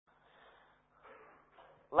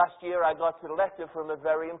Last year I got a letter from a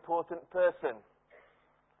very important person.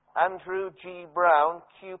 Andrew G. Brown,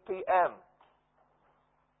 QPM,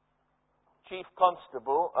 Chief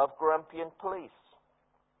Constable of Grampian Police.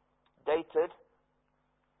 Dated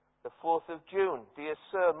the 4th of June. Dear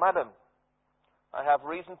Sir, Madam, I have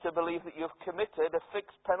reason to believe that you have committed a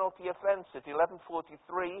fixed penalty offence at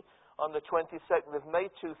 1143 on the 22nd of May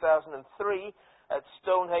 2003 at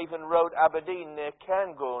Stonehaven Road, Aberdeen, near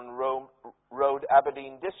Cairngorm Road,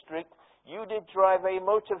 Aberdeen District. You did drive a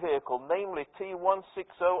motor vehicle, namely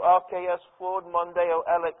T160 RKS Ford Mondeo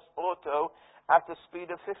LX Auto, at a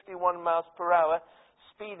speed of 51 miles per hour,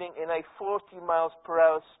 speeding in a 40 miles per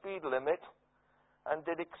hour speed limit, and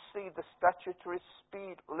did exceed the statutory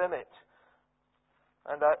speed limit.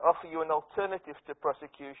 And I offer you an alternative to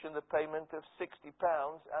prosecution, the payment of £60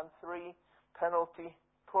 and 3 penalty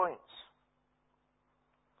points.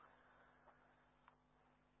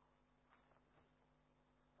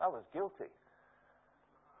 I was guilty.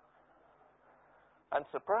 And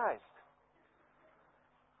surprised.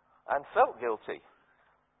 And felt guilty.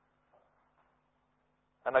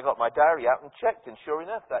 And I got my diary out and checked, and sure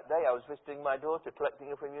enough, that day I was visiting my daughter, collecting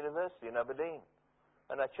her from university in Aberdeen.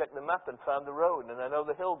 And I checked the map and found the road, and I know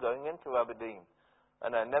the hill going into Aberdeen.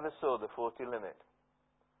 And I never saw the 40 limit.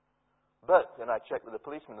 But, and I checked with the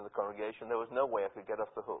policeman in the congregation, there was no way I could get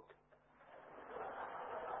off the hook.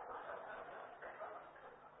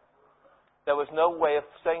 There was no way of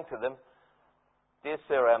saying to them, Dear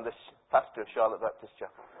Sir, I am the pastor of Charlotte Baptist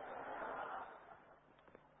Chapel.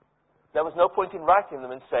 There was no point in writing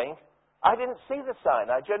them and saying, I didn't see the sign.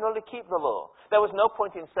 I generally keep the law. There was no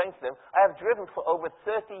point in saying to them, I have driven for over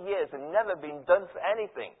 30 years and never been done for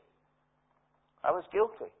anything. I was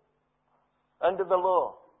guilty. Under the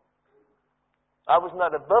law. I was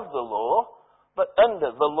not above the law, but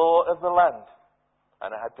under the law of the land.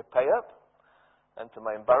 And I had to pay up. And to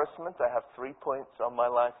my embarrassment, I have 3 points on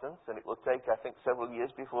my license, and it will take, I think, several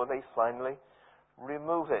years before they finally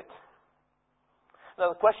remove it.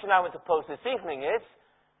 Now, the question I want to pose this evening is,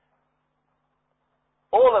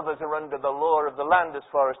 all of us are under the law of the land as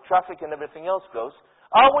far as traffic and everything else goes.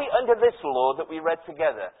 Are we under this law that we read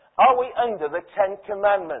together? Are we under the 10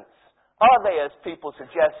 Commandments? Are they, as people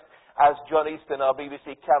suggest, as John Easton, our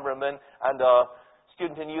BBC cameraman, and our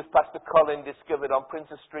student and youth pastor Colin discovered on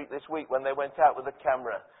Princess Street this week when they went out with a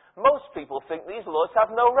camera? Most people think these laws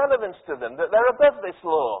have no relevance to them, that they're above this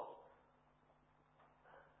law.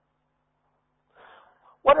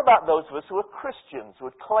 What about those of us who are Christians,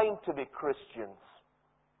 who would claim to be Christians?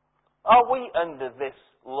 Are we under this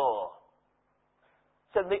law?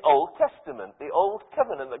 It's in the Old Testament, the Old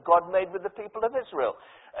Covenant that God made with the people of Israel.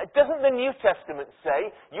 Doesn't the New Testament say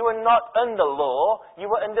you are not under law, you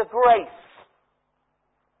are under grace?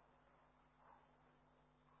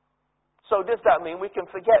 So does that mean we can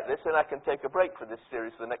forget this and I can take a break for this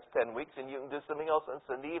series for the next 10 weeks and you can do something else on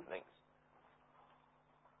Sunday evenings?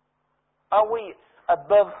 Are we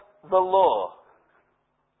above the law?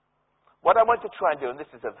 What I want to try and do, and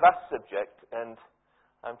this is a vast subject, and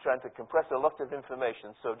I'm trying to compress a lot of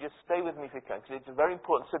information, so just stay with me if you can, because it's a very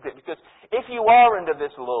important subject, because if you are under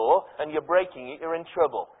this law and you're breaking it, you're in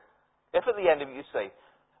trouble. If at the end of it you say,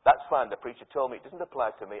 that's fine, the preacher told me, it doesn't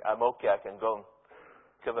apply to me, I'm okay, I can go and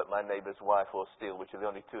covet my neighbour's wife or steal, which are the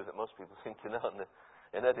only two that most people seem to know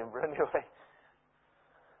in Edinburgh anyway.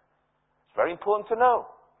 It's very important to know.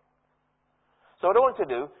 So what I want to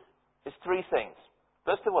do is 3 things.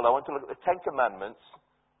 First of all, I want to look at the 10 Commandments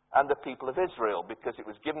and the people of Israel, because it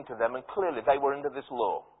was given to them and clearly they were under this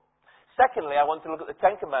law. Secondly, I want to look at the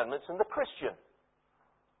 10 Commandments and the Christian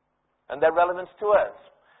and their relevance to us.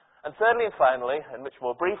 And thirdly and finally, and much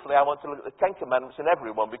more briefly, I want to look at the 10 Commandments and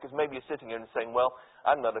everyone, because maybe you're sitting here and saying, well,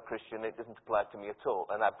 I'm not a Christian, it doesn't apply to me at all.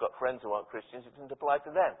 And I've got friends who aren't Christians, it doesn't apply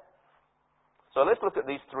to them. So let's look at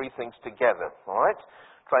these 3 things together, all right?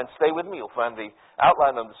 Try and stay with me. You'll find the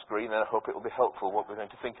outline on the screen, and I hope it will be helpful what we're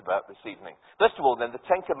going to think about this evening. First of all, then, the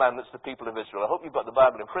 10 Commandments to the people of Israel. I hope you've got the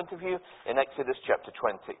Bible in front of you in Exodus chapter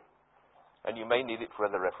 20. And you may need it for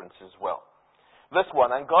other references as well. Verse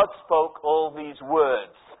 1, and God spoke all these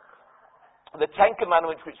words. The 10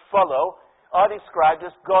 Commandments which follow are described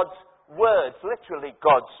as God's words, literally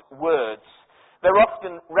God's words. They're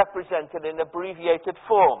often represented in abbreviated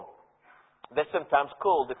form. They're sometimes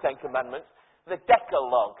called the 10 Commandments the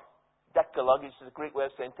Decalogue. Decalogue is the Greek way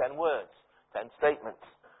of saying 10 words, 10 statements.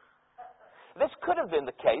 This could have been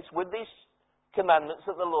the case with these commandments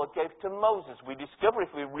that the Lord gave to Moses. We discover,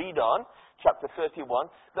 if we read on, chapter 31,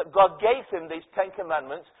 that God gave him these 10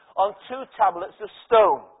 commandments on 2 tablets of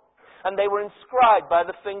stone. And they were inscribed by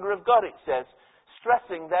the finger of God, it says,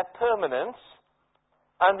 stressing their permanence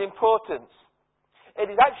and importance. It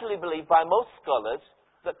is actually believed by most scholars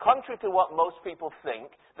that contrary to what most people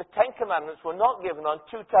think, the Ten Commandments were not given on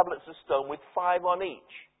 2 tablets of stone with 5 on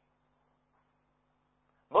each.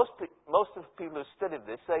 Most of the people who studied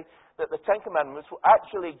this say that the Ten Commandments were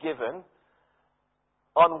actually given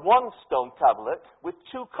on 1 stone tablet with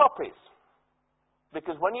 2 copies.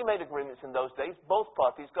 Because when you made agreements in those days, both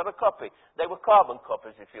parties got a copy. They were carbon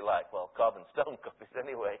copies, if you like. Well, carbon stone copies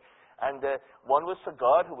anyway. And one was for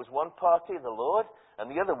God, who was one party, the Lord, and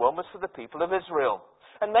the other one was for the people of Israel.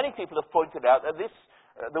 And many people have pointed out that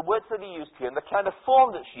the words that are used here and the kind of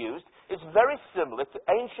form that's used is very similar to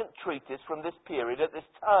ancient treaties from this period at this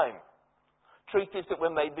time. Treaties that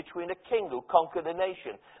were made between a king who conquered a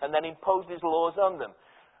nation and then imposed his laws on them.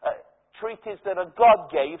 Treaties that a God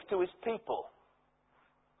gave to his people.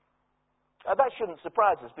 That shouldn't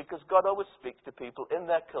surprise us because God always speaks to people in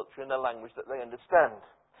their culture, in a language that they understand.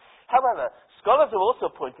 However, scholars have also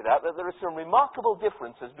pointed out that there are some remarkable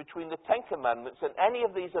differences between the Ten Commandments and any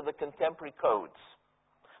of these other contemporary codes.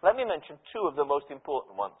 Let me mention 2 of the most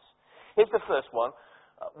important ones. Here's the first one,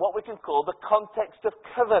 what we can call the context of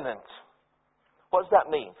covenant. What does that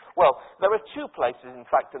mean? Well, there are 2 places, in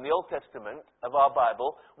fact, in the Old Testament of our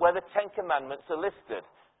Bible where the Ten Commandments are listed.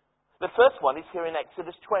 The first one is here in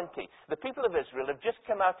Exodus 20. The people of Israel have just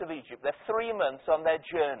come out of Egypt. They're 3 months on their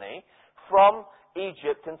journey from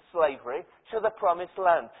Egypt and slavery to the promised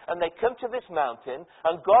land. And they come to this mountain,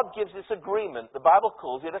 and God gives this agreement. The Bible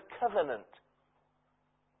calls it a covenant.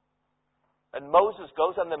 And Moses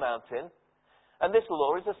goes on the mountain, and this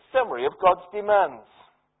law is a summary of God's demands.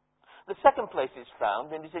 The second place it's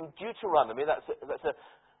found, and is in Deuteronomy. That's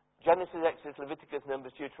Genesis, Exodus, Leviticus,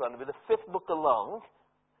 Numbers, Deuteronomy, the 5th book along.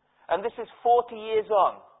 And this is 40 years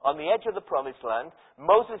on the edge of the promised land.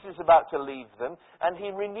 Moses is about to leave them, and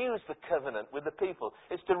he renews the covenant with the people.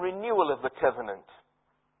 It's the renewal of the covenant.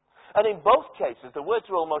 And in both cases, the words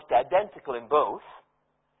are almost identical in both.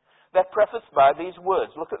 They're prefaced by these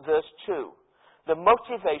words. Look at verse 2. The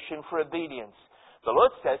motivation for obedience. The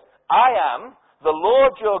Lord says, I am the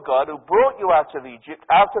Lord your God who brought you out of Egypt,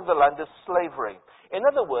 out of the land of slavery. In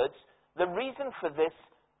other words, the reason for this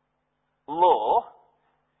law,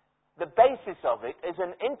 the basis of it, is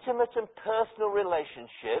an intimate and personal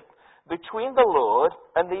relationship between the Lord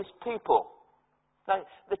and these people. Now,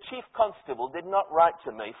 the chief constable did not write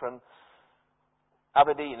to me from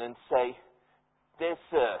Aberdeen and say, Dear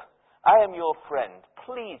sir, I am your friend.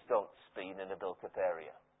 Please don't speed in a built-up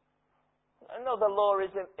area. No, the law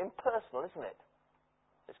is impersonal, isn't it?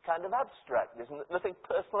 It's kind of abstract. There's nothing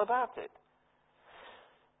personal about it.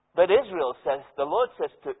 But Israel says, the Lord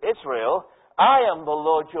says to Israel, I am the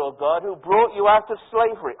Lord your God who brought you out of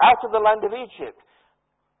slavery, out of the land of Egypt.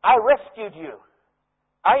 I rescued you.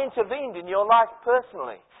 I intervened in your life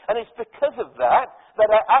personally. And it's because of that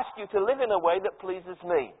I ask you to live in a way that pleases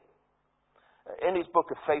me. In his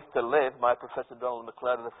book of Faith to Live, my Professor Donald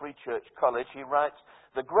MacLeod of the Free Church College, he writes,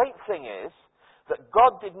 the great thing is that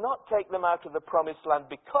God did not take them out of the promised land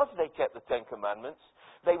because they kept the Ten Commandments.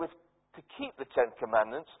 They were to keep the Ten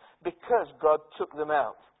Commandments because God took them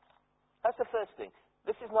out. That's the first thing.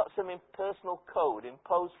 This is not some impersonal code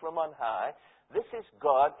imposed from on high. This is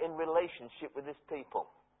God in relationship with his people.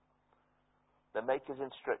 The Maker's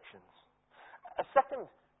instructions. A second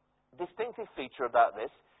distinctive feature about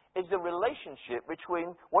this is the relationship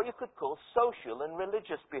between what you could call social and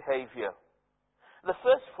religious behavior. The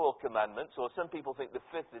first 4 commandments, or some people think the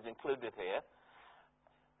 5th is included here,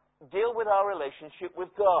 deal with our relationship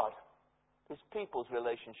with God. His people's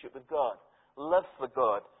relationship with God. Love for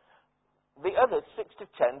God. The others, 6 to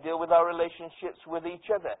 10, deal with our relationships with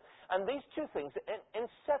each other. And these 2 things are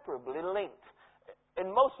inseparably linked.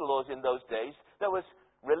 In most laws in those days, there was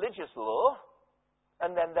religious law,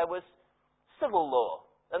 and then there was civil law.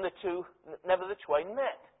 And the 2 never the twain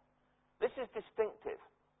met. This is distinctive.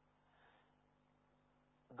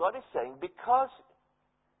 God is saying, because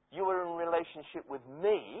you are in relationship with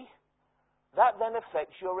me, that then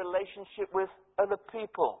affects your relationship with other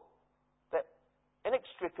people. They're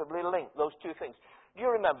inextricably linked, those 2 things. Do you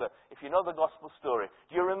remember, if you know the gospel story,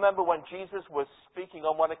 do you remember when Jesus was speaking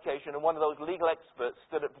on one occasion and one of those legal experts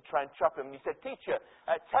stood up to try and trap him and he said, Teacher,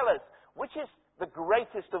 tell us, which is the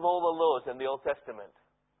greatest of all the laws in the Old Testament?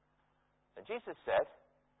 And Jesus said,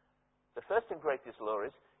 the first and greatest law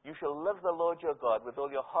is, you shall love the Lord your God with all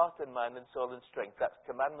your heart and mind and soul and strength. That's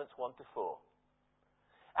commandments 1 to 4.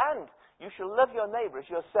 And you shall love your neighbor as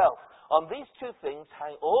yourself. On these 2 things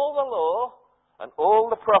hang all the law and all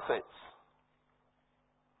the prophets.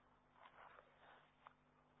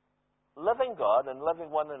 Loving God and loving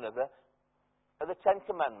one another are the 10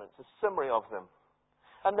 commandments, a summary of them.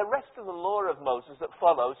 And the rest of the law of Moses that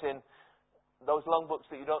follows in those long books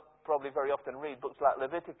that you don't probably very often read, books like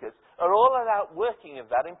Leviticus, are all an outworking of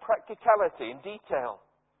that in practicality, in detail.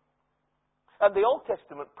 And the Old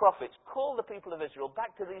Testament prophets call the people of Israel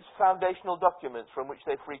back to these foundational documents from which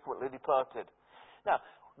they frequently departed. Now,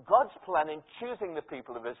 God's plan in choosing the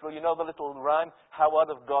people of Israel, you know the little rhyme, how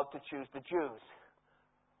odd of God to choose the Jews.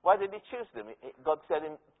 Why did he choose them? God said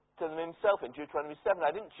to them himself in Deuteronomy 7,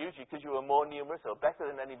 I didn't choose you because you were more numerous or better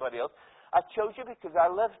than anybody else. I chose you because I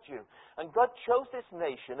loved you. And God chose this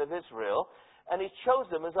nation of Israel, and he chose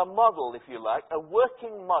them as a model, if you like, a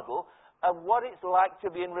working model of what it's like to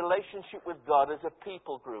be in relationship with God as a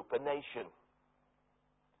people group, a nation.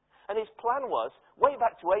 And his plan was, way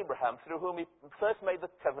back to Abraham, through whom he first made the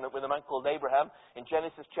covenant with a man called Abraham in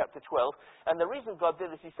Genesis chapter 12. And the reason God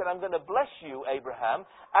did this, he said, I'm going to bless you, Abraham,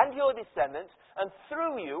 and your descendants, and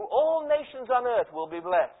through you, all nations on earth will be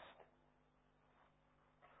blessed.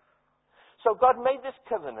 So God made this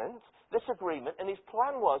covenant, this agreement, and his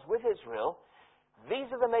plan was, with Israel, these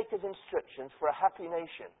are the Maker's instructions for a happy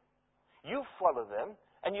nation. You follow them,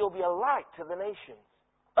 and you'll be a light to the nations.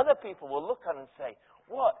 Other people will look on and say,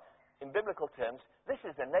 what? In biblical terms, this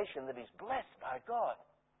is a nation that is blessed by God.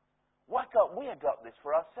 Why can't we adopt this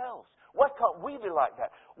for ourselves? Why can't we be like that?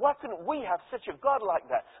 Why couldn't we have such a God like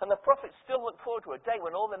that? And the prophets still look forward to a day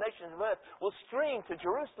when all the nations of earth will stream to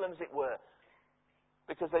Jerusalem, as it were,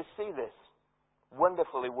 because they see this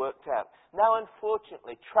wonderfully worked out. Now,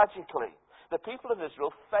 unfortunately, tragically, the people of Israel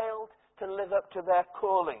failed to live up to their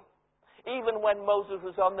calling. Even when Moses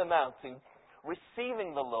was on the mountain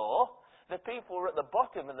receiving the law, the people were at the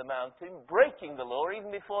bottom of the mountain breaking the law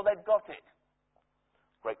even before they'd got it.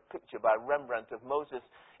 Great picture by Rembrandt of Moses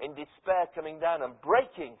in despair coming down and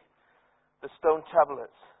breaking the stone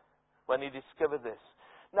tablets when he discovered this.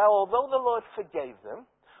 Now, although the Lord forgave them,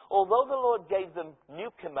 although the Lord gave them new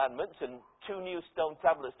commandments and 2 new stone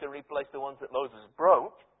tablets to replace the ones that Moses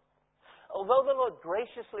broke, although the Lord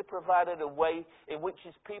graciously provided a way in which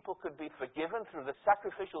his people could be forgiven through the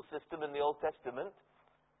sacrificial system in the Old Testament,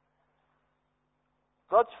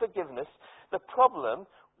 God's forgiveness, the problem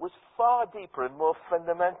was far deeper and more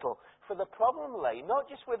fundamental. For the problem lay not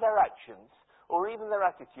just with their actions or even their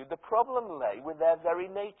attitude, the problem lay with their very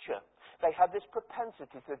nature. They had this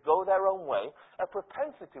propensity to go their own way, a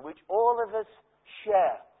propensity which all of us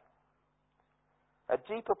share. A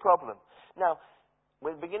deeper problem. Now,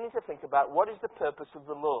 we're beginning to think about what is the purpose of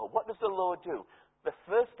the law. What does the law do? The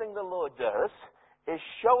first thing the law does is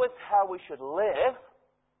show us how we should live.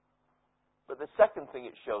 But the second thing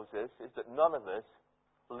it shows us is that none of us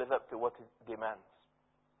live up to what it demands.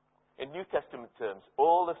 In New Testament terms,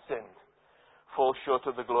 all have sinned, fall short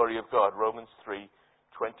of the glory of God. Romans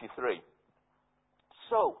 3:23.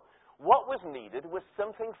 So, what was needed was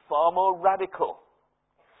something far more radical.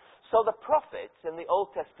 So the prophets in the Old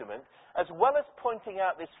Testament, as well as pointing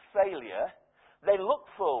out this failure, they looked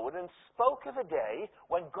forward and spoke of a day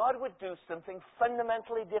when God would do something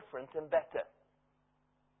fundamentally different and better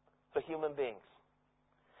for human beings.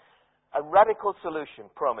 A radical solution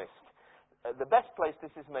promised. The best place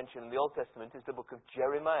this is mentioned in the Old Testament is the book of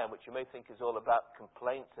Jeremiah, which you may think is all about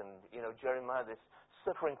complaints and, Jeremiah, this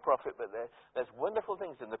suffering prophet, but there's wonderful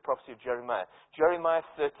things in the prophecy of Jeremiah. Jeremiah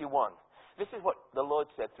 31. This is what the Lord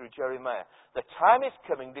said through Jeremiah. The time is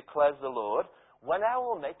coming, declares the Lord, when I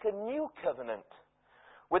will make a new covenant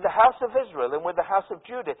with the house of Israel and with the house of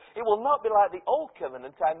Judah. It will not be like the old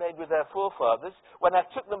covenant I made with their forefathers when I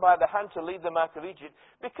took them by the hand to lead them out of Egypt,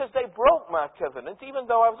 because they broke my covenant, even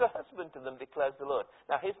though I was a husband to them, declares the Lord.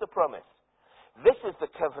 Now here's the promise. This is the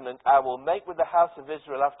covenant I will make with the house of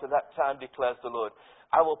Israel after that time, declares the Lord.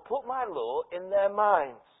 I will put my law in their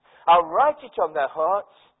minds. I'll write it on their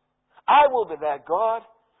hearts. I will be their God.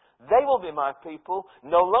 They will be my people.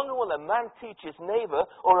 No longer will a man teach his neighbor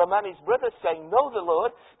or a man his brother, saying, know the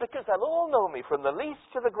Lord, because they'll all know me, from the least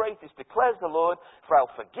to the greatest, declares the Lord, for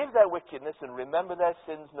I'll forgive their wickedness and remember their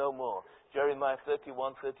sins no more. Jeremiah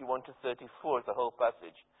 31:31 to 34 is the whole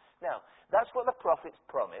passage. Now, that's what the prophets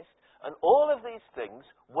promised, and all of these things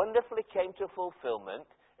wonderfully came to fulfillment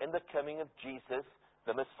in the coming of Jesus,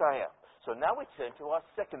 the Messiah. So now we turn to our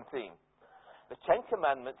second theme. The Ten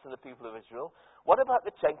Commandments and the people of Israel. What about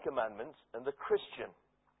the Ten Commandments and the Christian?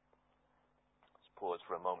 Let's pause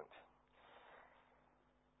for a moment.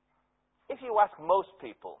 If you ask most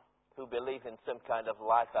people who believe in some kind of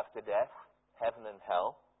life after death, heaven and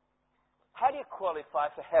hell, how do you qualify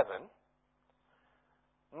for heaven?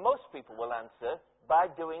 Most people will answer, by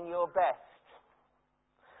doing your best.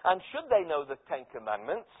 And should they know the Ten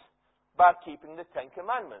Commandments? By keeping the Ten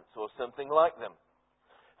Commandments, or something like them.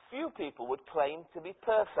 Few people would claim to be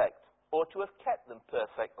perfect, or to have kept them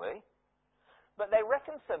perfectly. but they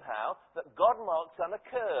reckon somehow that God marks on a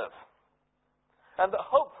curve. And that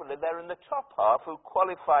hopefully they're in the top half who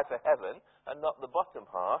qualify for heaven and not the bottom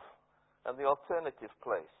half and the alternative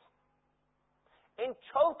place. In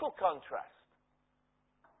total contrast,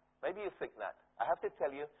 maybe you think that. I have to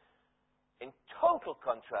tell you, in total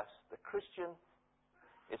contrast, the Christian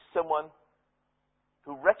is someone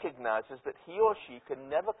who recognizes that he or she can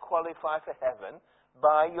never qualify for heaven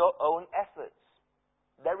by your own efforts.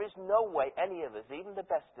 There is no way any of us, even the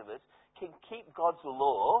best of us, can keep God's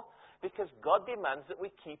law because God demands that we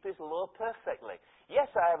keep his law perfectly. Yes,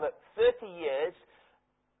 I have 30 years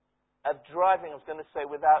of driving, I was going to say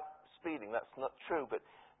without speeding, that's not true, but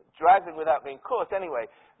driving without being caught anyway.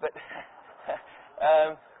 But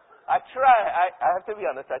I have to be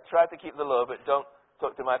honest, I try to keep the law, but don't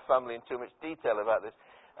talk to my family in too much detail about this.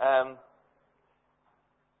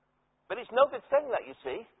 But it's no good saying that, you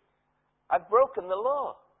see. I've broken the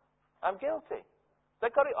law. I'm guilty. They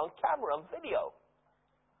got it on camera, on video.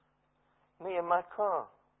 Me in my car.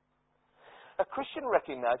 A Christian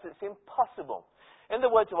recognizes it's impossible. In the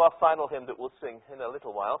words of our final hymn that we'll sing in a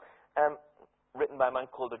little while, written by a man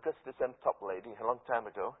called Augustus M. Toplady a long time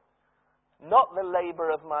ago, not the labor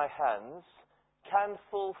of my hands can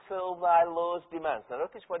fulfill thy law's demands. Now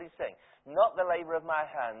notice what he's saying. Not the labor of my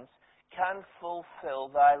hands can fulfill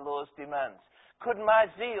thy law's demands. Could my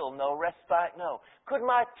zeal no respite know? Could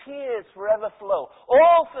my tears forever flow?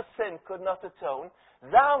 All for sin could not atone.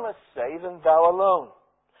 Thou must save and thou alone.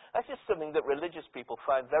 That's just something that religious people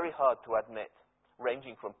find very hard to admit,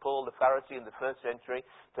 ranging from Paul the Pharisee in the 1st century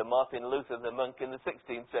to Martin Luther the monk in the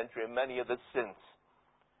 16th century and many others since.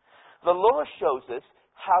 The law shows us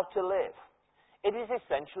how to live. It is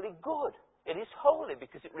essentially good. It is holy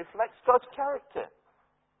because it reflects God's character.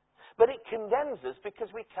 But it condemns us because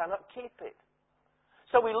we cannot keep it.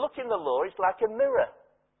 So we look in the law, it's like a mirror.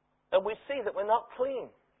 And we see that we're not clean.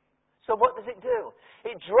 So what does it do?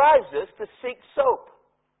 It drives us to seek soap.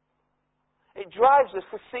 It drives us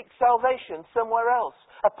to seek salvation somewhere else,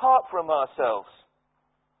 apart from ourselves.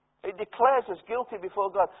 It declares us guilty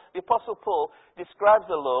before God. The Apostle Paul describes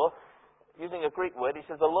the law using a Greek word. He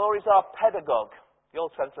says, the law is our pedagogue. The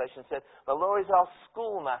old translation said, the law is our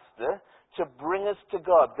schoolmaster to bring us to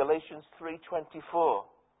God. Galatians 3:24.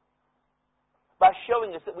 By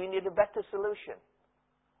showing us that we need a better solution.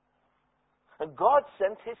 And God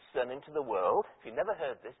sent his Son into the world. If you never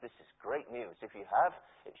heard this, this is great news. If you have,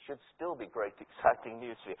 it should still be great, exciting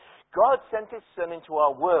news for you. God sent his Son into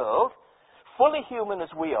our world, fully human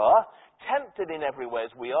as we are, tempted in every way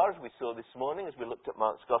as we are, as we saw this morning, as we looked at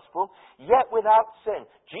Mark's Gospel, yet without sin.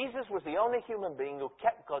 Jesus was the only human being who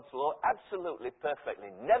kept God's law absolutely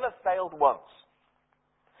perfectly, never failed once.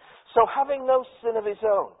 So having no sin of his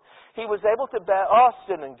own, he was able to bear our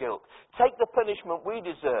sin and guilt, take the punishment we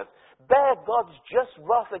deserve, bear God's just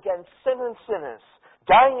wrath against sin and sinners,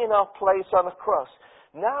 dying in our place on a cross.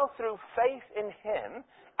 Now through faith in him,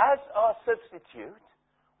 as our substitute,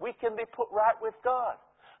 we can be put right with God.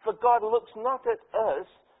 For God looks not at us,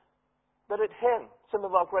 but at him. Some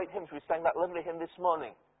of our great hymns, we sang that lovely hymn this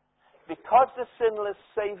morning. Because the sinless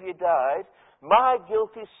Saviour died, my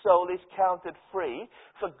guilty soul is counted free.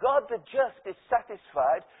 For God the just is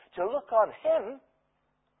satisfied to look on him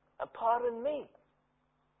and pardon me.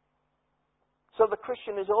 So the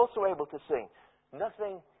Christian is also able to sing,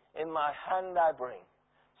 nothing in my hand I bring,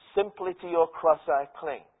 simply to your cross I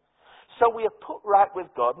cling. So we are put right with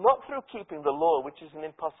God, not through keeping the law, which is an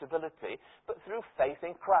impossibility, but through faith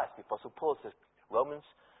in Christ. The Apostle Paul says, Romans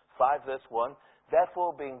 5 verse 1,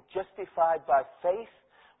 therefore being justified by faith,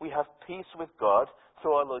 we have peace with God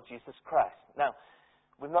through our Lord Jesus Christ. Now,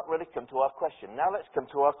 we've not really come to our question. Now let's come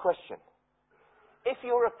to our question. If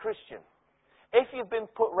you're a Christian, if you've been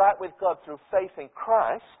put right with God through faith in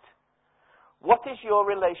Christ, what is your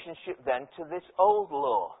relationship then to this old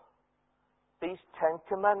law? These 10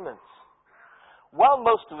 commandments. While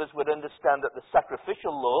most of us would understand that the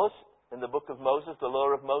sacrificial laws in the book of Moses, the law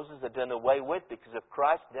of Moses, are done away with because of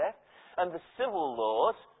Christ's death, and the civil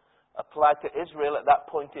laws applied to Israel at that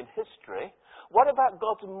point in history, what about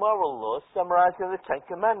God's moral laws summarized in the 10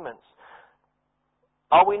 commandments?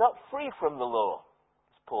 Are we not free from the law,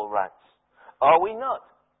 as Paul writes? Are we not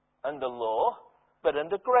under law, but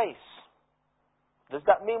under grace? Does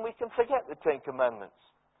that mean we can forget the 10 commandments?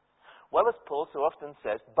 Well, as Paul so often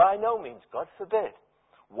says, by no means, God forbid.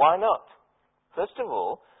 Why not? First of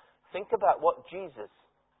all, think about what Jesus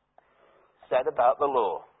said about the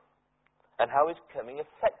law and how his coming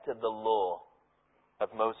affected the law of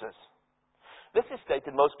Moses. This is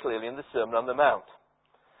stated most clearly in the Sermon on the Mount.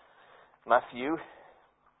 Matthew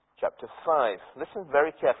chapter 5. Listen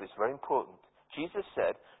very carefully, it's very important. Jesus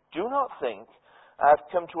said, do not think I have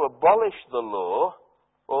come to abolish the law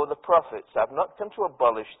or the prophets. I have not come to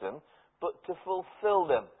abolish them, but to fulfill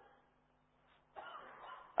them.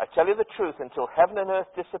 I tell you the truth, until heaven and earth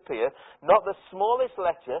disappear, not the smallest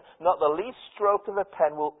letter, not the least stroke of a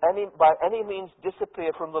pen will by any means disappear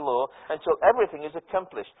from the law until everything is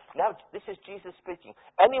accomplished. Now, this is Jesus speaking.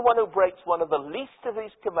 Anyone who breaks one of the least of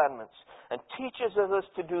these commandments and teaches others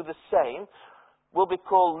to do the same will be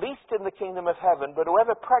called least in the kingdom of heaven, but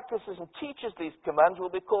whoever practices and teaches these commands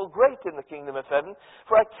will be called great in the kingdom of heaven.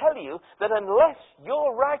 For I tell you that unless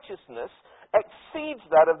your righteousness exceeds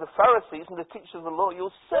that of the Pharisees and the teachers of the law,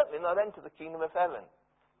 you'll certainly not enter the kingdom of heaven.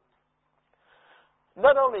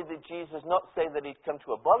 Not only did Jesus not say that he'd come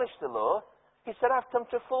to abolish the law, he said, I've come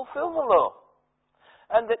to fulfill the law.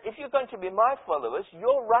 And that if you're going to be my followers,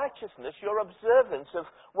 your righteousness, your observance of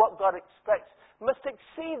what God expects must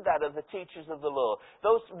exceed that of the teachers of the law,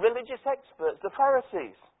 those religious experts, the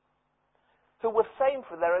Pharisees, who were famed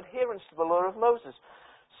for their adherence to the law of Moses.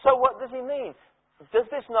 So what does he mean? Does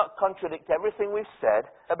this not contradict everything we've said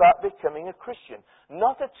about becoming a Christian?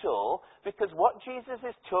 Not at all, because what Jesus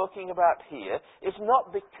is talking about here is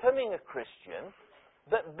not becoming a Christian,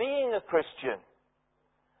 but being a Christian.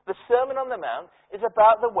 The Sermon on the Mount is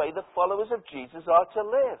about the way the followers of Jesus are to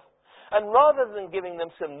live. And rather than giving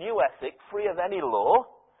them some new ethic free of any law,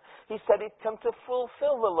 he said he'd come to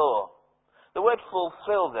fulfill the law. The word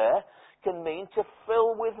fulfill there can mean to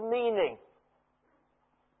fill with meaning.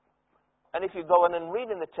 And if you go on and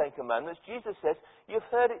read in the Ten Commandments, Jesus says, you've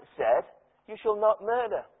heard it said, you shall not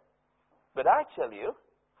murder. But I tell you,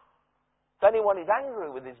 if anyone is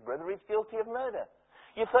angry with his brother, he's guilty of murder.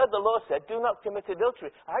 You've heard the law said, do not commit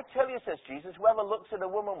adultery. I tell you, says Jesus, whoever looks at a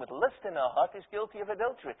woman with lust in her heart is guilty of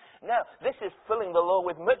adultery. Now, this is filling the law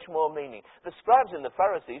with much more meaning. The scribes and the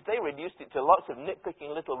Pharisees, they reduced it to lots of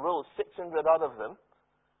nitpicking little rules, 600 odd of them,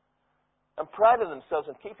 and prided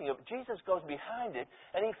themselves on keeping it. Jesus goes behind it,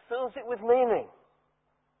 and he fills it with meaning.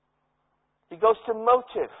 He goes to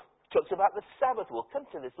motive. He talks about the Sabbath. We'll come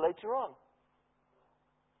to this later on.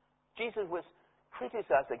 Jesus was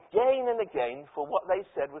criticized again and again for what they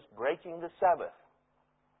said was breaking the Sabbath.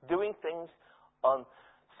 Doing things on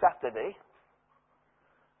Saturday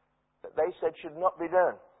that they said should not be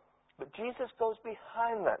done. But Jesus goes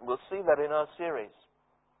behind that. We'll see that in our series.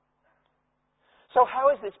 So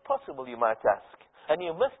how is this possible, you might ask? And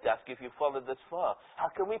you must ask if you've followed this far.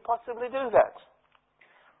 How can we possibly do that?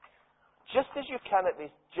 Just as you cannot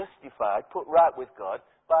be justified, put right with God,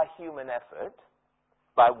 by human effort,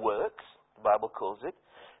 by works, the Bible calls it,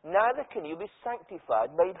 neither can you be sanctified,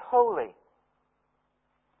 made holy,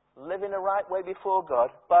 living a right way before God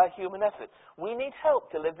by human effort. We need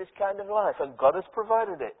help to live this kind of life, and God has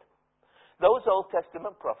provided it. Those Old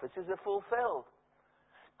Testament prophecies are fulfilled.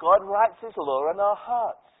 God writes his law on our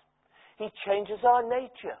hearts. He changes our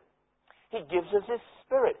nature. He gives us his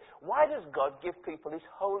Spirit. Why does God give people his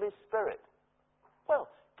Holy Spirit? Well,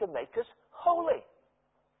 to make us holy.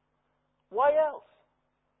 Why else?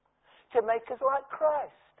 To make us like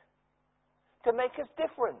Christ. To make us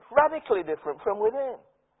different, radically different from within.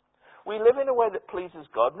 We live in a way that pleases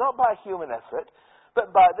God, not by human effort,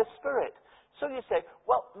 but by the Spirit. So you say,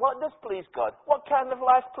 well, what does please God? What kind of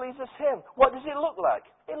life pleases him? What does it look like?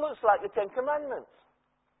 It looks like the Ten Commandments.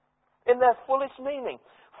 In their fullest meaning.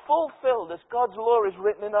 Fulfilled as God's law is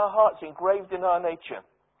written in our hearts, engraved in our nature.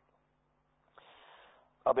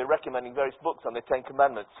 I'll be recommending various books on the Ten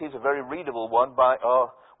Commandments. Here's a very readable one by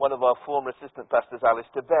one of our former assistant pastors,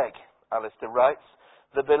 Alistair Begg. Alistair writes,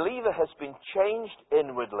 the believer has been changed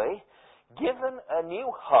inwardly, given a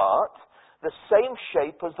new heart, the same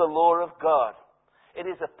shape as the law of God. It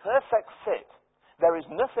is a perfect fit. There is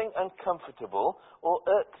nothing uncomfortable or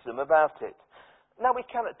irksome about it. Now, we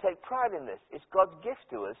cannot take pride in this. It's God's gift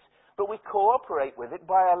to us, but we cooperate with it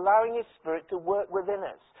by allowing his Spirit to work within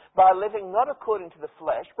us, by living not according to the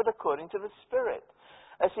flesh, but according to the Spirit,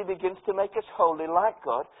 as he begins to make us holy like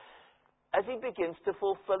God, as he begins to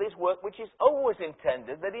fulfill his work, which is always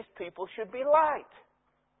intended that his people should be light.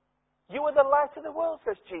 You are the light of the world,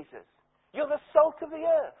 says Jesus. You're the salt of the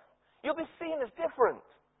earth. You'll be seen as different.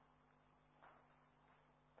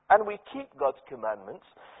 And we keep God's commandments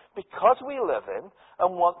because we love him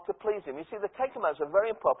and want to please him. You see, the Ten Commandments are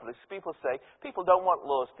very unpopular. People say, people don't want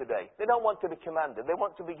laws today. They don't want to be commanded. They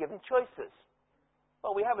want to be given choices.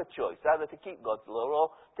 Well, we have a choice, either to keep God's law or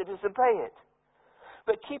to disobey it.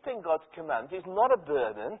 But keeping God's commands is not a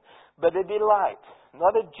burden, but a delight.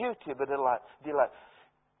 Not a duty, but a delight.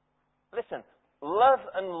 Listen, love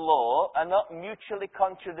and law are not mutually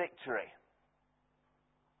contradictory.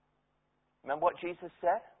 Remember what Jesus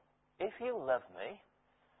said? If you love me,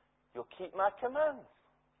 you'll keep my commands.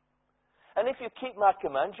 And if you keep my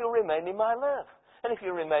commands, you'll remain in my love. And if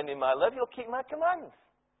you remain in my love, you'll keep my commands.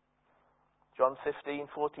 John 15,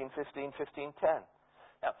 14, 15, 15, 10.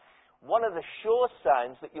 Now, one of the sure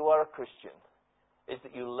signs that you are a Christian is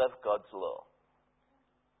that you love God's law.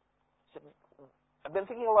 So, I've been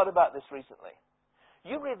thinking a lot about this recently.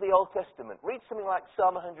 You read the Old Testament, read something like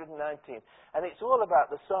Psalm 119, and it's all about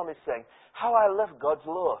the psalmist saying, how I love God's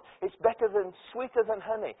law. It's better than, sweeter than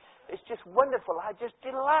honey. It's just wonderful. I just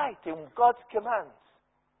delight in God's commands.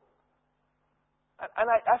 And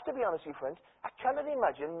I have to be honest with you, friends, I cannot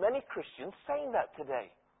imagine many Christians saying that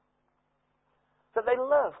today. That they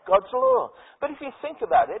love God's law. But if you think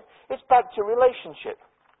about it, it's back to relationship.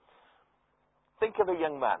 Think of a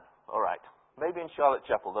young man, all right, maybe in Charlotte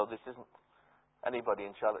Chapel, though this isn't anybody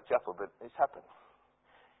in Charlotte Chapel, but it's happened.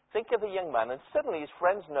 Think of a young man, and suddenly his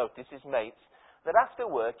friends notice, his mates, that after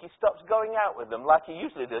work he stops going out with them like he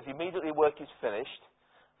usually does, immediately work is finished,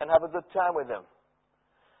 and have a good time with them.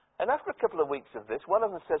 And after a couple of weeks of this, one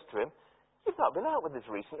of them says to him, you've not been out with us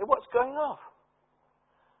recently, what's going on?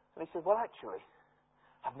 And he says, well, actually,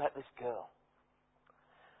 I've met this girl.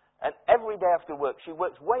 And every day after work, she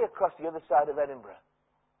works way across the other side of Edinburgh.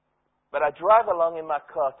 But I drive along in my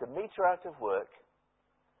car to meet her out of work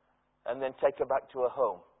and then take her back to her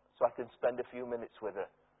home so I can spend a few minutes with her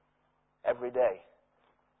every day.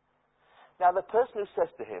 Now, the person who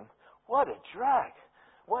says to him, what a drag.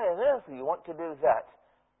 Why on earth do you want to do that?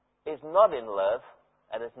 Is not in love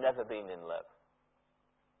and has never been in love.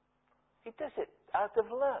 He does it out of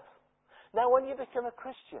love. Now, when you become a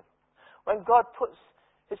Christian, when God puts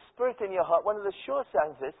His Spirit in your heart, one of the sure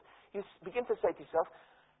signs is you begin to say to yourself,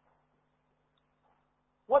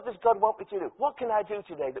 what does God want me to do? What can I do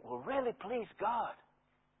today that will really please God?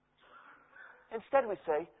 Instead we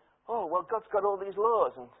say, oh, well, God's got all these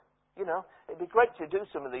laws and, it'd be great to do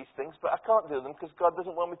some of these things, but I can't do them because God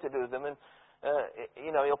doesn't want me to do them and,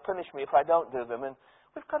 He'll punish me if I don't do them. And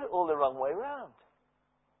we've got it all the wrong way round.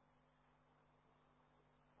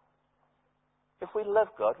 If we love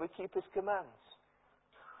God, we keep His commands.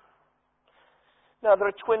 Now, there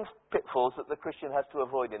are twin pitfalls that the Christian has to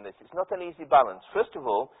avoid in this. It's not an easy balance. First of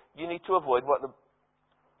all, you need to avoid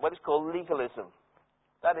what is called legalism.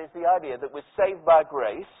 That is the idea that we're saved by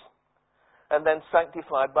grace and then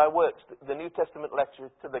sanctified by works. The New Testament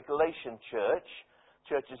letter to the Galatian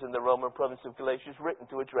churches in the Roman province of Galatia, is written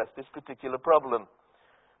to address this particular problem.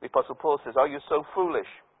 The Apostle Paul says, are you so foolish?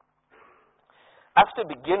 After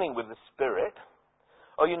beginning with the Spirit,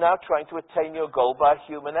 are you now trying to attain your goal by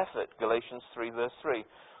human effort? Galatians 3 verse 3.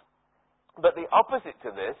 But the opposite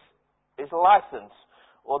to this is license.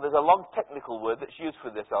 Or there's a long technical word that's used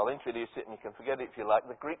for this. I'll introduce it and you can forget it if you like.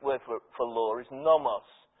 The Greek word for law is nomos.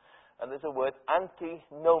 And there's a word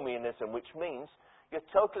antinomianism, which means you're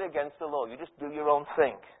totally against the law. You just do your own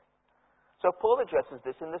thing. So Paul addresses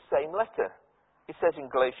this in the same letter. He says in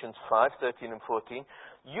Galatians 5, 13 and 14,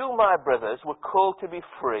 you, my brothers, were called to be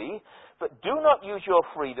free, but do not use your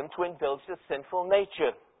freedom to indulge the sinful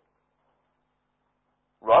nature.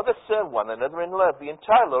 Rather serve one another in love. The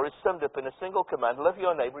entire law is summed up in a single command, love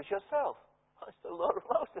your neighbour as yourself. That's the law of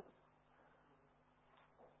Moses.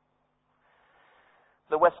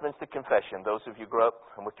 The Westminster Confession, those of you who grew up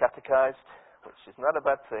and were catechized, which is not a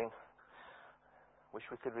bad thing. Wish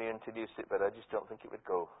we could reintroduce it, but I just don't think it would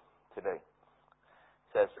go today.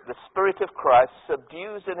 Says, the Spirit of Christ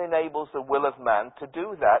subdues and enables the will of man to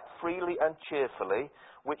do that freely and cheerfully,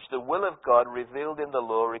 which the will of God revealed in the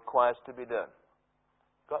law requires to be done.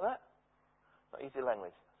 Got that? Not easy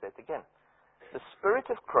language. Say it again. The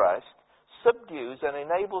Spirit of Christ subdues and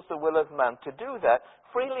enables the will of man to do that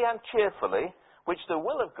freely and cheerfully, which the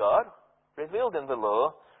will of God revealed in the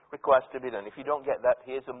law requires to be done. If you don't get that,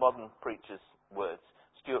 here's a modern preacher's words.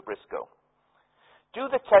 Stuart Briscoe. Do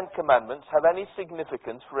the Ten Commandments have any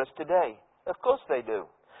significance for us today? Of course they do.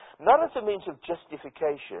 Not as a means of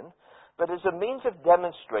justification, but as a means of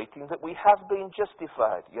demonstrating that we have been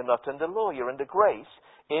justified. You're not under law, you're under grace,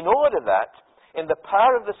 in order that, in the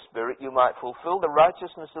power of the Spirit, you might fulfill the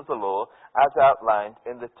righteousness of the law as outlined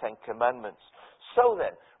in the Ten Commandments. So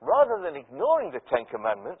then, rather than ignoring the Ten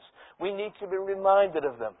Commandments, we need to be reminded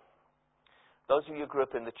of them. Those of you who grew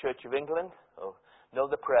up in the Church of England, or know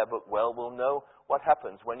the prayer book well, will know what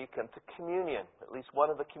happens when you come to communion, at least one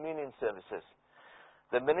of the communion services.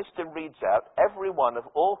 The minister reads out every one of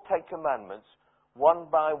all 10 commandments, one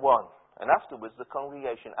by one. And afterwards, the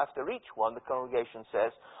congregation, after each one, the congregation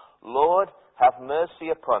says, Lord, have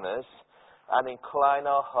mercy upon us and incline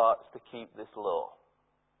our hearts to keep this law.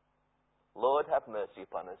 Lord, have mercy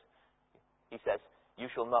upon us. He says, you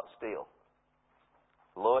shall not steal.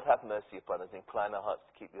 Lord, have mercy upon us, incline our hearts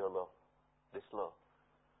to keep your law, this law.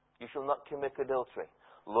 You shall not commit adultery.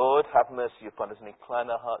 Lord, have mercy upon us and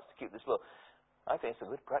incline our hearts to keep this law. I think it's a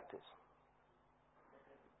good practice.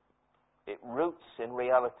 It roots in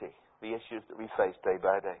reality the issues that we face day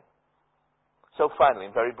by day. So finally,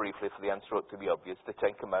 and very briefly, for the answer to the obvious, the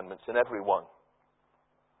Ten Commandments in every one.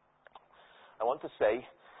 I want to say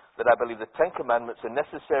that I believe the Ten Commandments are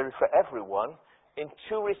necessary for everyone in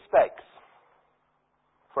two respects.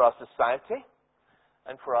 For our society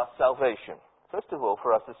and for our salvation. First of all,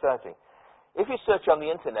 for our society. If you search on the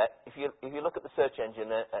internet, if you look at the search engine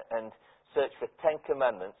and search for Ten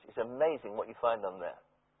Commandments, it's amazing what you find on there.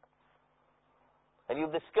 And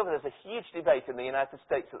you'll discover there's a huge debate in the United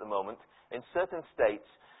States at the moment. In certain states,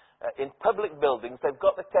 in public buildings, they've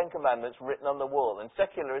got the Ten Commandments written on the wall. And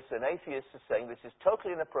secularists and atheists are saying this is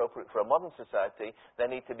totally inappropriate for a modern society. They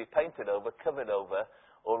need to be painted over, covered over,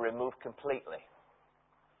 or removed completely.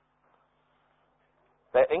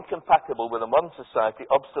 They're incompatible with a modern society,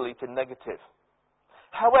 obsolete and negative.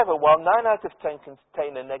 However, while 9 out of 10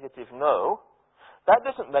 contain a negative no, that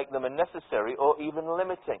doesn't make them unnecessary or even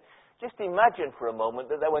limiting. Just imagine for a moment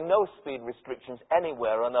that there were no speed restrictions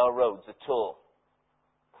anywhere on our roads at all.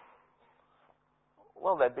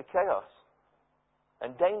 Well, there'd be chaos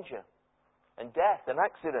and danger and death and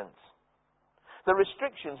accidents. The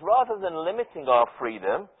restrictions, rather than limiting our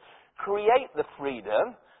freedom, create the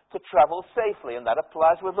freedom to travel safely, and that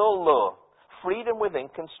applies with all law. Freedom within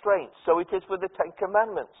constraints. So it is with the Ten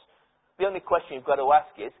Commandments. The only question you've got to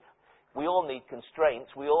ask is, we all need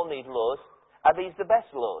constraints, we all need laws. Are these the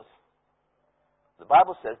best laws? The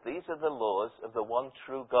Bible says these are the laws of the one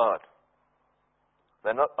true God.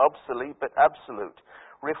 They're not obsolete, but absolute,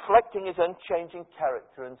 reflecting his unchanging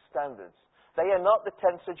character and standards. They are not the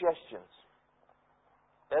 10 suggestions.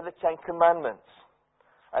 They're the 10 commandments.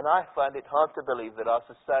 And I find it hard to believe that our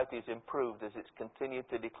society has improved as it's continued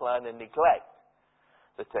to decline and neglect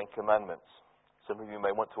the Ten Commandments. Some of you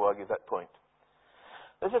may want to argue that point.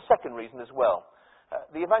 There's a second reason as well.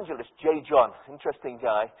 The evangelist J. John, interesting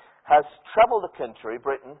guy, has travelled the country,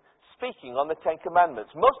 Britain, speaking on the Ten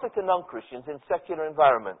Commandments, mostly to non-Christians in secular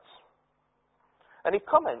environments. And he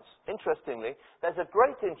comments, interestingly, there's a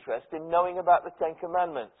great interest in knowing about the Ten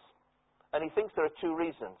Commandments. And he thinks there are two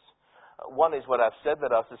reasons. One is what I've said,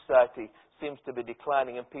 that our society seems to be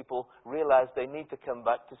declining and people realize they need to come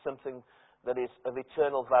back to something that is of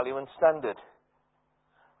eternal value and standard.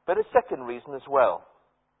 But a second reason as well.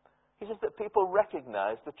 He says that people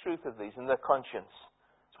recognize the truth of these in their conscience.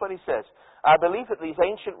 That's what he says. I believe that these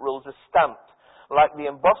ancient rules are stamped like the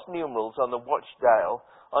embossed numerals on the watch dial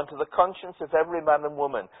onto the conscience of every man and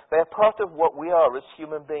woman. They are part of what we are as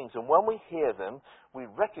human beings. And when we hear them, we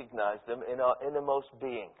recognize them in our innermost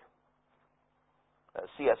being.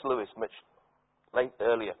 C.S. Lewis, much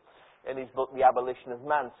earlier, in his book The Abolition of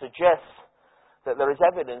Man, suggests that there is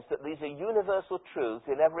evidence that these are universal truths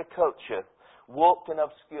in every culture, warped and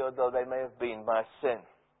obscured though they may have been by sin.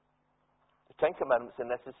 The Ten Commandments are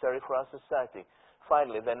necessary for our society.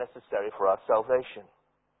 Finally, they're necessary for our salvation.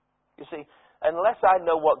 You see, unless I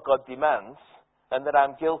know what God demands, and that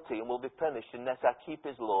I'm guilty and will be punished unless I keep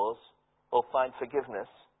his laws or find forgiveness,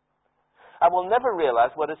 I will never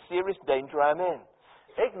realize what a serious danger I'm in.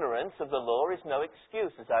 Ignorance of the law is no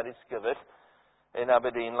excuse, as I discovered in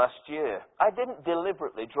Aberdeen last year. I didn't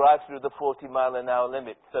deliberately drive through the 40-mile-an-hour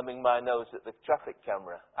limit, thumbing my nose at the traffic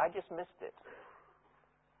camera. I just missed it.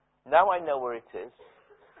 Now I know where it is.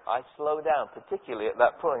 I slow down, particularly at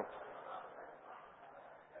that point.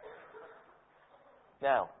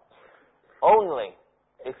 Now, only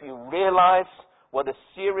if you realize what a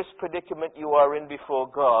serious predicament you are in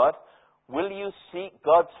before God, will you seek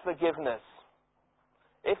God's forgiveness.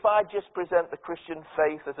 If I just present the Christian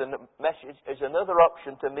faith as a message, as another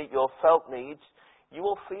option to meet your felt needs, you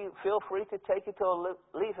will feel free to take it or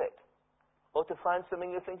leave it, or to find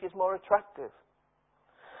something you think is more attractive.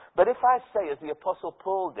 But if I say, as the Apostle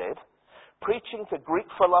Paul did, preaching to Greek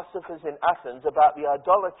philosophers in Athens about the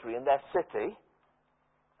idolatry in their city,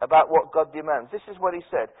 about what God demands, this is what he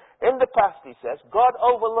said. In the past, he says, God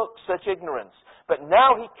overlooked such ignorance, but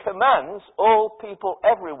now he commands all people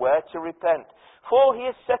everywhere to repent. For he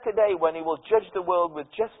has set a day when he will judge the world with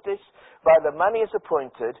justice by the man he has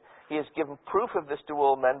appointed. He has given proof of this to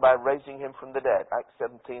all men by raising him from the dead. Acts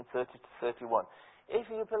 17:30-31. If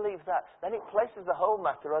you believe that, then it places the whole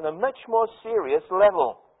matter on a much more serious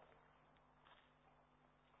level.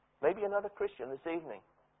 Maybe another Christian this evening.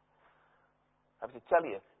 I have to tell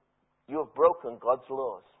you, you have broken God's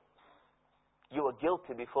laws. You are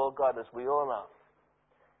guilty before God, as we all are.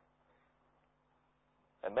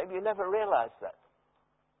 And maybe you never realized that.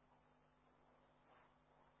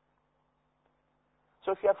 So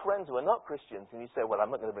So if you have friends who are not Christians and you say, well,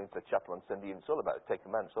 I'm not going to bring them to chapel on Sunday, it's all about the Ten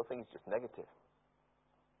Commandments, I think it's just negative.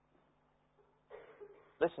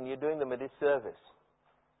 Listen, you're doing them a disservice.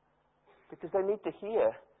 Because they need to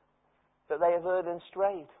hear that they have erred and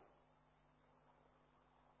strayed.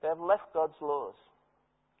 They have left God's laws.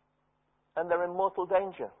 And they're in mortal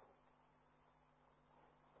danger.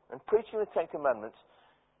 And preaching the Ten Commandments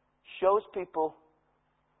shows people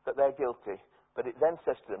that they're guilty, but it then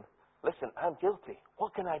says to them, listen, I'm guilty.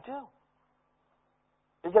 What can I do?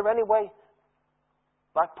 Is there any way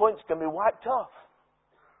my points can be wiped off?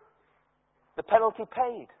 The penalty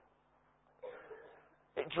paid.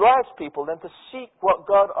 It drives people then to seek what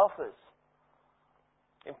God offers.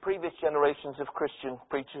 In previous generations of Christian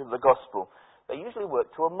preachers of the gospel, they usually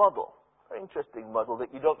worked to a model. A very interesting model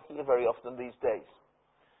that you don't hear very often these days.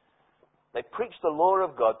 They preached the law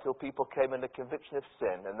of God till people came into conviction of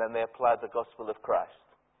sin, and then they applied the gospel of Christ.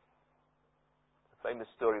 A famous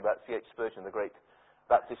story about C.H. Spurgeon, the great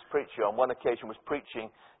Baptist preacher, on one occasion was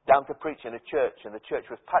down to preach in a church, and the church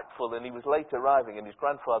was packed full, and he was late arriving, and his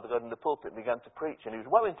grandfather got in the pulpit and began to preach, and he was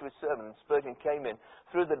well into his sermon, and Spurgeon came in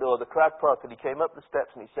through the door, the crowd parted, he came up the steps,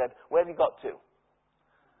 and he said, where have you got to?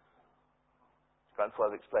 His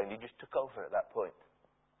grandfather explained, he just took over at that point.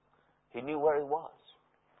 He knew where he was.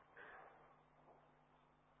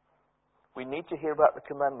 We need to hear about the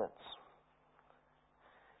commandments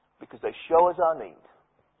because they show us our need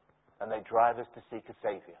and they drive us to seek a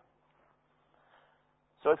Savior.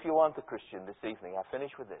 So if you aren't a Christian this evening, I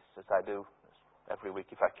finish with this, as I do every week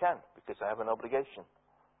if I can, because I have an obligation.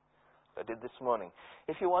 I did this morning.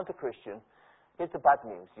 If you aren't a Christian, here's the bad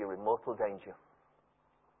news. You're in mortal danger.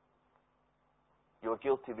 You're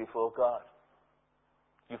guilty before God.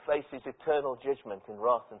 You face His eternal judgment in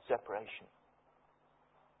wrath and separation.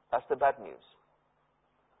 That's the bad news.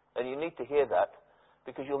 And you need to hear that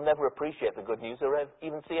because you'll never appreciate the good news or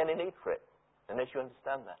even see any need for it unless you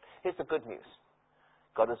understand that. Here's the good news.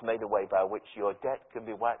 God has made a way by which your debt can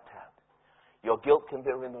be wiped out. Your guilt can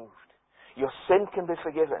be removed. Your sin can be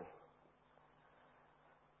forgiven.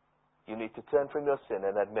 You need to turn from your sin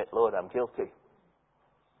and admit, Lord, I'm guilty.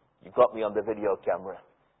 You got me on the video camera.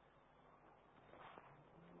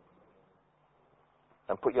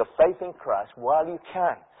 And put your faith in Christ while you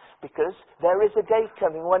can. Because there is a day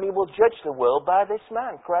coming when He will judge the world by this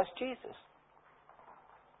man, Christ Jesus.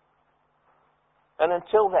 And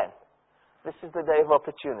until then, this is the day of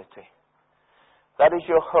opportunity. That is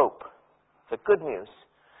your hope. The good news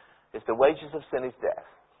is the wages of sin is death.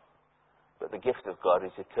 But the gift of God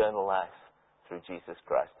is eternal life through Jesus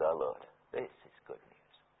Christ our Lord. This is good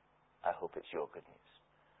news. I hope it's your good news.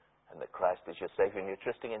 And that Christ is your Savior and you're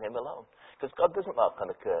trusting in Him alone. Because God doesn't mark on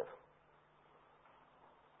a curve.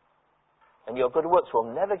 And your good works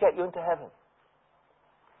will never get you into heaven.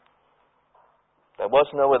 There was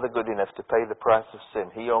no other good enough to pay the price of sin.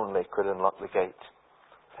 He only could unlock the gate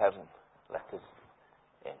of heaven. Let us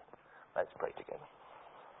in. Let's pray together.